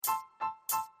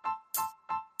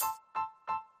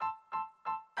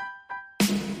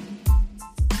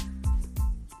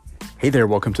Hey there,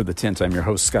 welcome to The Tint. I'm your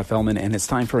host, Scott Fellman, and it's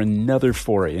time for another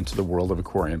foray into the world of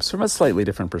aquariums from a slightly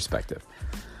different perspective.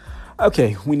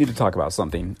 Okay, we need to talk about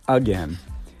something again.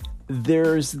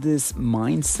 There's this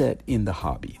mindset in the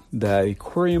hobby that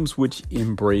aquariums which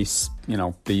embrace,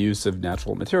 the use of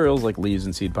natural materials like leaves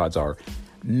and seed pods are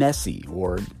messy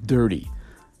or dirty.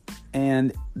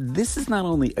 And this is not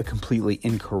only a completely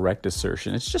incorrect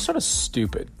assertion, it's just sort of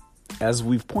stupid. As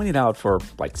we've pointed out for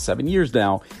like 7 years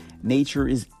now, nature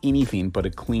is anything but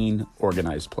a clean,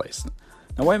 organized place.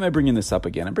 Now, why am I bringing this up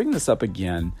again? I'm bringing this up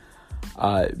again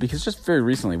because just very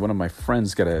recently, one of my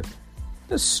friends got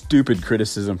a stupid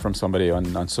criticism from somebody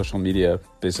on social media,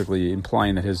 basically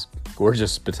implying that his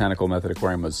gorgeous botanical method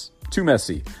aquarium was too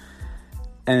messy.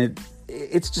 And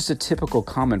it's just a typical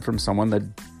comment from someone that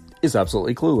is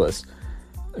absolutely clueless.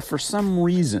 For some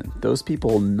reason, those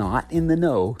people not in the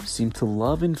know seem to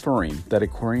love inferring that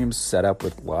aquariums set up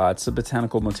with lots of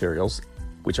botanical materials,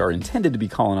 which are intended to be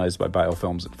colonized by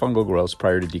biofilms and fungal growths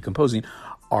prior to decomposing,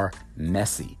 are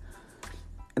messy.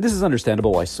 And this is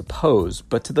understandable, I suppose,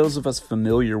 but to those of us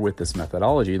familiar with this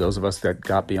methodology, those of us that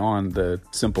got beyond the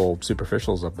simple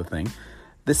superficials of the thing,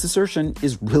 this assertion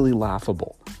is really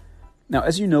laughable. Now,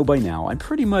 as you know by now, I'm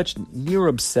pretty much near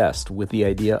obsessed with the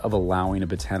idea of allowing a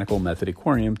botanical method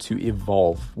aquarium to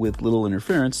evolve with little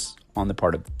interference on the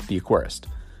part of the aquarist.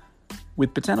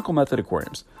 With botanical method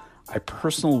aquariums, I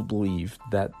personally believe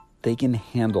that they can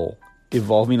handle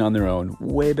evolving on their own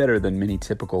way better than many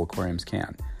typical aquariums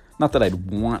can. Not that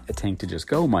I'd want a tank to just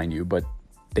go, mind you, but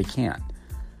they can.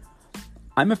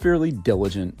 I'm a fairly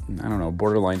diligent,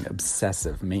 borderline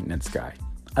obsessive maintenance guy.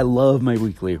 I love my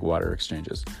weekly water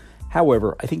exchanges.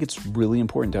 However, I think it's really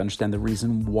important to understand the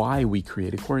reason why we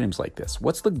create aquariums like this.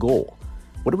 What's the goal?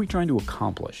 What are we trying to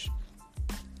accomplish?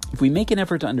 If we make an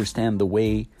effort to understand the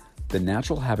way the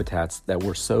natural habitats that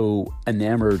we're so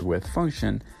enamored with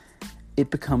function,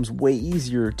 it becomes way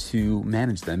easier to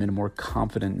manage them in a more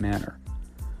confident manner.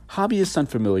 Hobbyists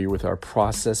unfamiliar with our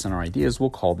process and our ideas will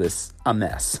call this a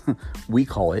mess. We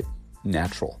call it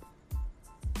natural.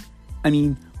 I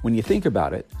mean, when you think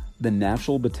about it, the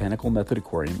natural botanical method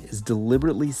aquarium is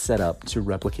deliberately set up to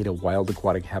replicate a wild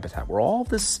aquatic habitat where all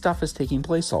this stuff is taking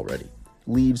place already.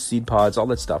 Leaves, seed pods, all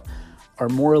that stuff are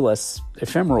more or less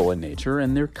ephemeral in nature,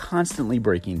 and they're constantly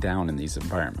breaking down in these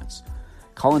environments.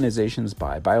 Colonizations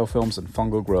by biofilms and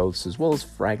fungal growths, as well as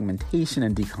fragmentation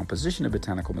and decomposition of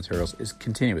botanical materials, is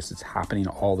continuous. It's happening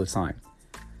all the time.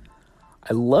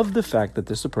 I love the fact that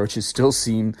this approach is still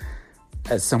seen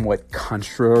as somewhat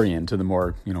contrarian to the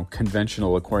more,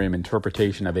 conventional aquarium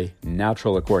interpretation of a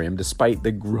natural aquarium, despite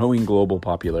the growing global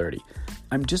popularity.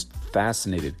 I'm just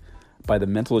fascinated by the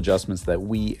mental adjustments that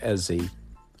we as a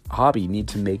hobby need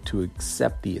to make to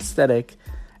accept the aesthetic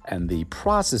and the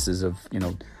processes of,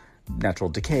 natural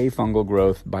decay, fungal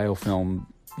growth, biofilm,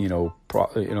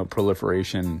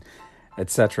 proliferation,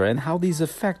 etc., and how these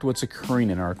affect what's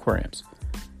occurring in our aquariums.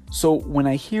 So when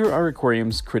I hear our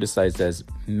aquariums criticized as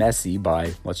messy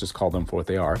by, let's just call them for what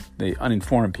they are, the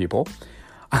uninformed people,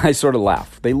 I sort of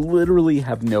laugh. They literally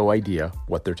have no idea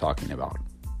what they're talking about.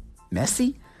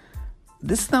 Messy?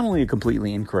 This is not only a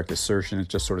completely incorrect assertion, it's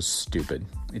just sort of stupid.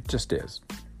 It just is.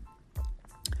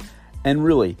 And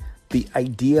really, the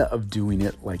idea of doing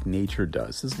it like nature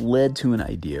does has led to an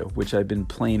idea which I've been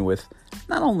playing with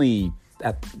not only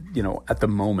at the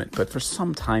moment, but for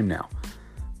some time now.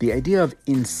 The idea of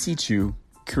in situ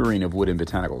curing of wood and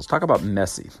botanicals. Talk about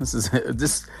messy.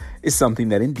 This is something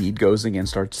that indeed goes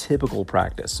against our typical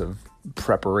practice of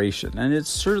preparation. And it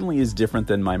certainly is different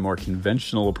than my more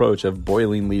conventional approach of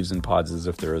boiling leaves and pods, as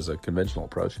if there is a conventional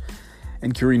approach,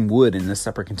 and curing wood in a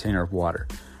separate container of water.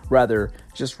 Rather,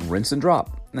 just rinse and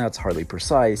drop. Now, it's hardly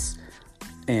precise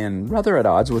and rather at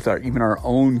odds with even our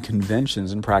own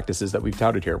conventions and practices that we've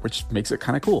touted here, which makes it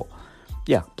kind of cool.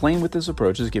 Yeah, playing with this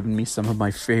approach has given me some of my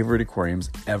favorite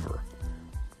aquariums ever.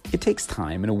 It takes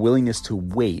time and a willingness to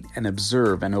wait and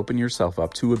observe and open yourself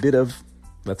up to a bit of,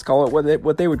 let's call it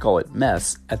what they would call it,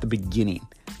 mess at the beginning,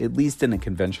 at least in a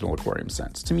conventional aquarium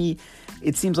sense. To me,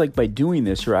 it seems like by doing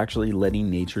this, you're actually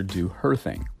letting nature do her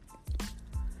thing.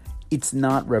 It's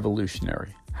not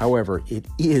revolutionary. However, it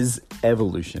is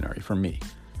evolutionary for me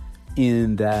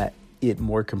in that it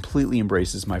more completely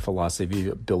embraces my philosophy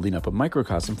of building up a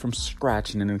microcosm from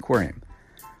scratch in an aquarium.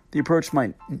 The approach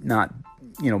might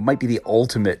be the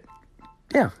ultimate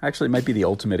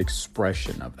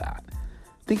expression of that.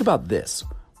 Think about this.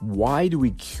 Why do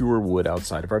we cure wood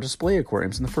outside of our display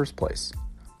aquariums in the first place?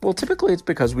 Well, typically it's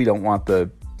because we don't want the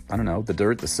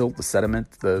dirt, the silt, the sediment,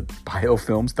 the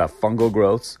biofilms, the fungal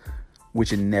growths,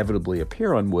 which inevitably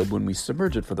appear on wood when we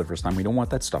submerge it for the first time. We don't want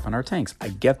that stuff in our tanks. I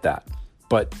get that.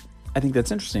 But I think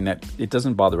that's interesting that it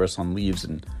doesn't bother us on leaves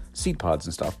and seed pods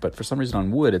and stuff, but for some reason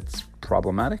on wood it's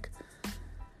problematic.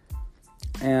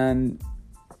 And,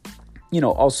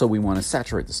 also we want to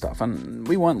saturate the stuff, and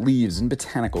we want leaves and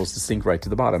botanicals to sink right to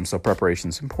the bottom, so preparation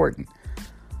is important.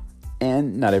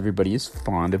 And not everybody is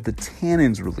fond of the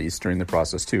tannins released during the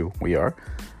process too. We are.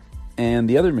 And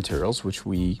the other materials, which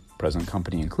we, present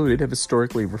company included, have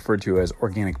historically referred to as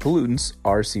organic pollutants,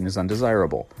 are seen as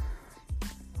undesirable.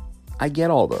 I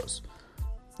get all those.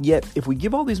 Yet, if we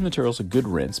give all these materials a good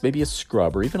rinse, maybe a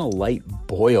scrub or even a light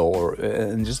boil,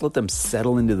 and just let them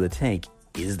settle into the tank,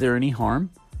 is there any harm?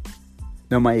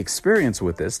 Now, my experience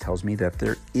with this tells me that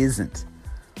there isn't.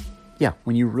 Yeah,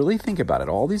 when you really think about it,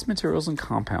 all these materials and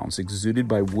compounds exuded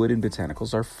by wood and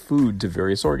botanicals are food to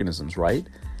various organisms, right?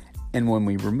 And when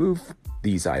we remove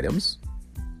these items,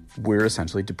 we're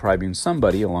essentially depriving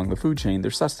somebody along the food chain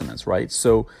their sustenance, right?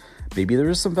 So maybe there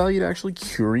is some value to actually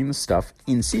curing the stuff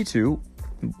in situ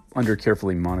under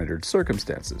carefully monitored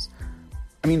circumstances.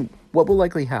 I mean, what will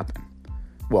likely happen?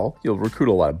 Well, you'll recruit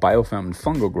a lot of biofilm and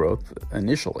fungal growth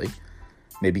initially,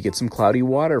 maybe get some cloudy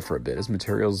water for a bit as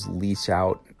materials leach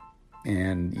out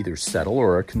and either settle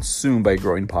or are consumed by a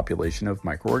growing population of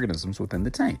microorganisms within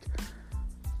the tank.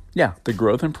 Yeah, the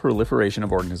growth and proliferation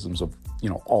of organisms of,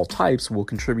 all types will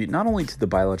contribute not only to the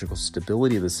biological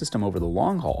stability of the system over the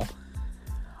long haul.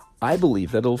 I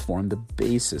believe that it'll form the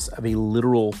basis of a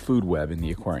literal food web in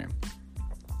the aquarium.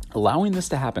 Allowing this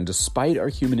to happen despite our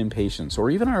human impatience or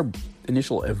even our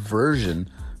initial aversion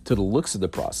to the looks of the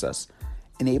process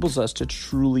enables us to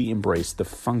truly embrace the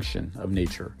function of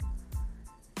nature.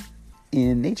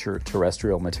 In nature,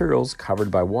 terrestrial materials covered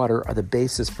by water are the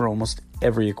basis for almost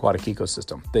every aquatic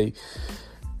ecosystem. The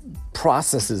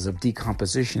processes of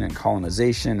decomposition and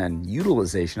colonization and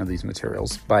utilization of these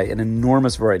materials by an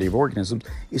enormous variety of organisms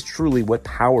is truly what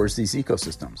powers these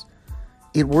ecosystems.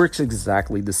 It works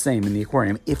exactly the same in the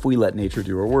aquarium if we let nature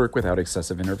do her work without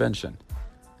excessive intervention.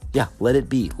 Yeah, let it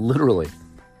be, literally.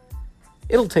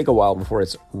 It'll take a while before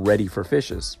it's ready for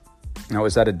fishes. Now,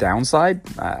 is that a downside?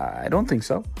 I don't think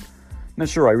so. Now,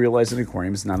 sure, I realize an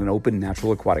aquarium is not an open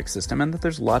natural aquatic system and that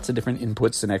there's lots of different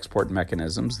inputs and export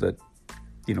mechanisms that,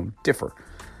 differ.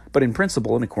 But in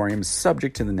principle, an aquarium is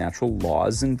subject to the natural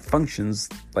laws and functions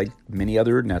like many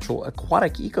other natural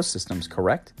aquatic ecosystems,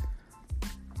 correct?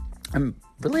 I'm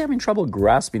really having trouble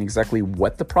grasping exactly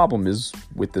what the problem is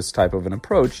with this type of an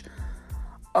approach,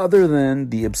 other than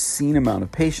the obscene amount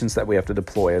of patience that we have to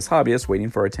deploy as hobbyists waiting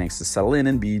for our tanks to settle in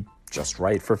and be just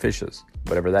right for fishes,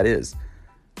 whatever that is.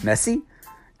 Messy?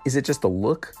 Is it just a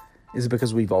look? Is it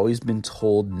because we've always been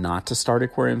told not to start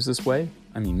aquariums this way?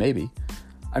 I mean, maybe.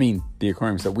 The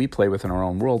aquariums that we play with in our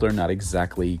own world are not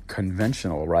exactly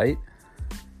conventional, right?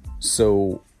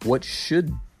 So what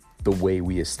should the way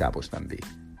we establish them be?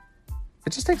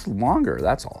 It just takes longer,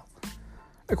 that's all.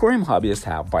 Aquarium hobbyists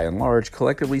have, by and large,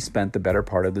 collectively spent the better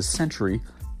part of this century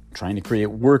trying to create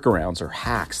workarounds or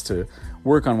hacks to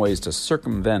work on ways to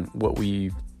circumvent what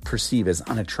we perceive as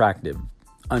unattractive,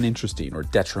 uninteresting, or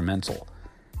detrimental.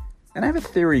 And I have a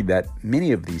theory that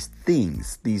many of these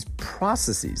things, these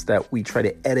processes that we try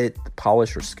to edit,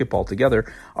 polish, or skip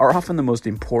altogether, are often the most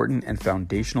important and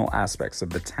foundational aspects of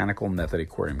botanical method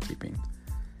aquarium keeping.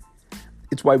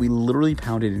 It's why we literally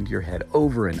pound it into your head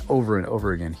over and over and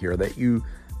over again here that you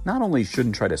not only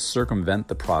shouldn't try to circumvent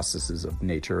the processes of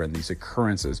nature and these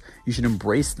occurrences, you should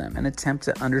embrace them and attempt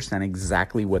to understand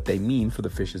exactly what they mean for the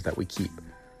fishes that we keep.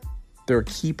 They're a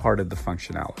key part of the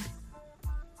functionality.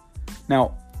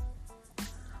 Now,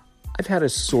 I've had a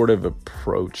sort of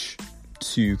approach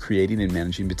to creating and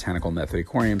managing botanical method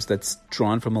aquariums that's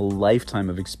drawn from a lifetime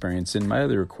of experience in my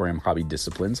other aquarium hobby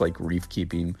disciplines like reef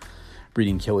keeping,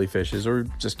 breeding killifishes, or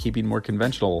just keeping more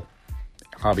conventional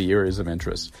hobby areas of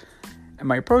interest. And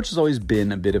my approach has always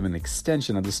been a bit of an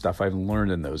extension of the stuff I've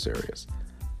learned in those areas.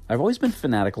 I've always been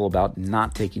fanatical about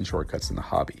not taking shortcuts in the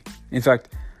hobby. In fact,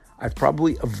 I've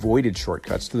probably avoided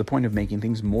shortcuts to the point of making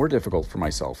things more difficult for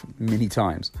myself many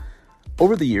times.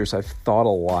 Over the years, I've thought a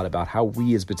lot about how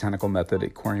we as botanical method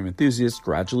aquarium enthusiasts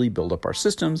gradually build up our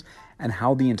systems and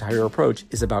how the entire approach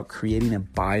is about creating a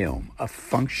biome, a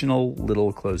functional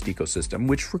little closed ecosystem,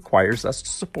 which requires us to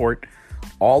support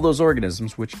all those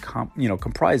organisms which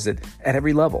comprise it at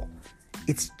every level.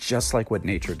 It's just like what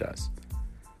nature does.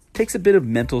 It takes a bit of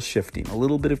mental shifting, a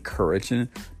little bit of courage, and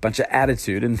a bunch of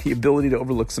attitude, and the ability to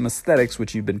overlook some aesthetics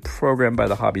which you've been programmed by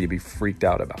the hobby to be freaked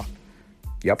out about.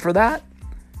 You up for that?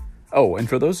 Oh, and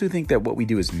for those who think that what we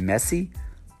do is messy,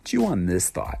 chew on this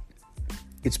thought.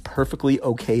 It's perfectly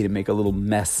okay to make a little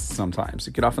mess sometimes.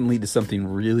 It can often lead to something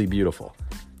really beautiful.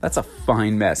 That's a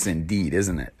fine mess indeed,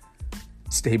 isn't it?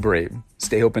 Stay brave, stay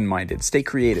stay open-minded, stay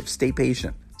creative, stay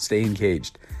patient, stay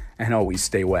engaged, and always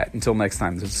stay wet. Until next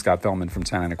time, this is Scott Fellman from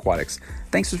Tannin Aquatics.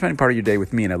 Thanks for spending part of your day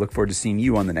with me, and I look forward to seeing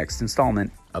you on the next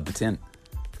installment of The Tint.